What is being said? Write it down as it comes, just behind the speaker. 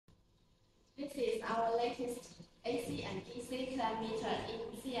This is our latest AC and DC clamp meter in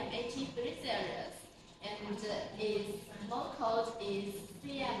CM83 series, and its model code is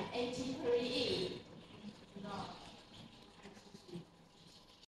CM83E.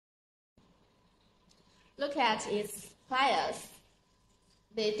 Look at its pliers.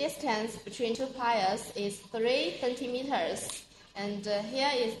 The distance between two pliers is 3 centimeters, and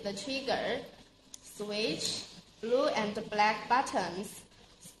here is the trigger, switch, blue and black buttons,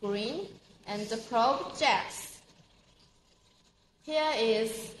 screen, and the probe jacks. Here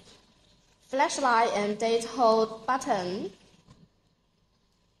is flashlight and date hold button.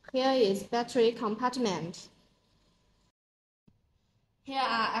 Here is battery compartment. Here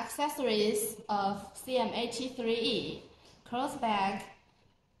are accessories of CM83E: cloth bag,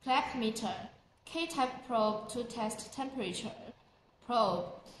 clamp meter, K-type probe to test temperature, probe,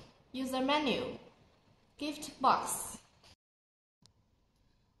 user manual, gift box.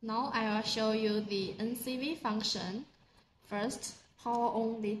 Now I will show you the NCV function. First, power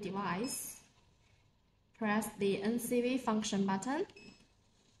on the device. Press the NCV function button.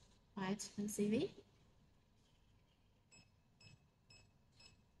 Right, NCV.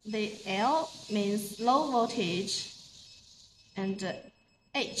 The L means low voltage and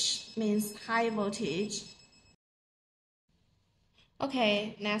H means high voltage.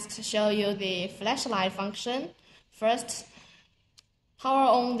 Okay, next show you the flashlight function. First,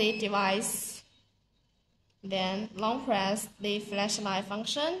 power on the device, then long press the flashlight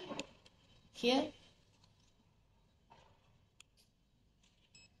function here.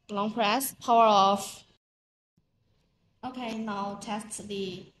 Long press, power off. Okay, now test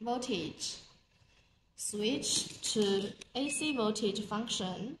the voltage. Switch to AC voltage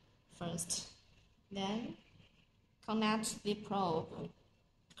function first, then connect the probe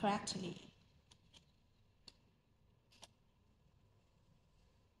correctly.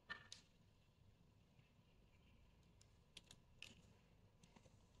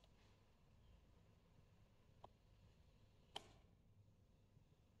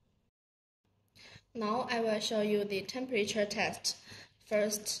 Now I will show you the temperature test.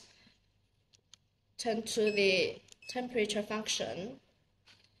 First, turn to the temperature function.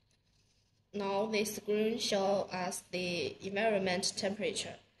 Now the screen shows us the environment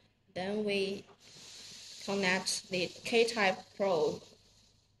temperature. Then we connect the K-type probe.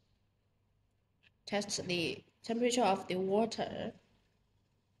 Test the temperature of the water.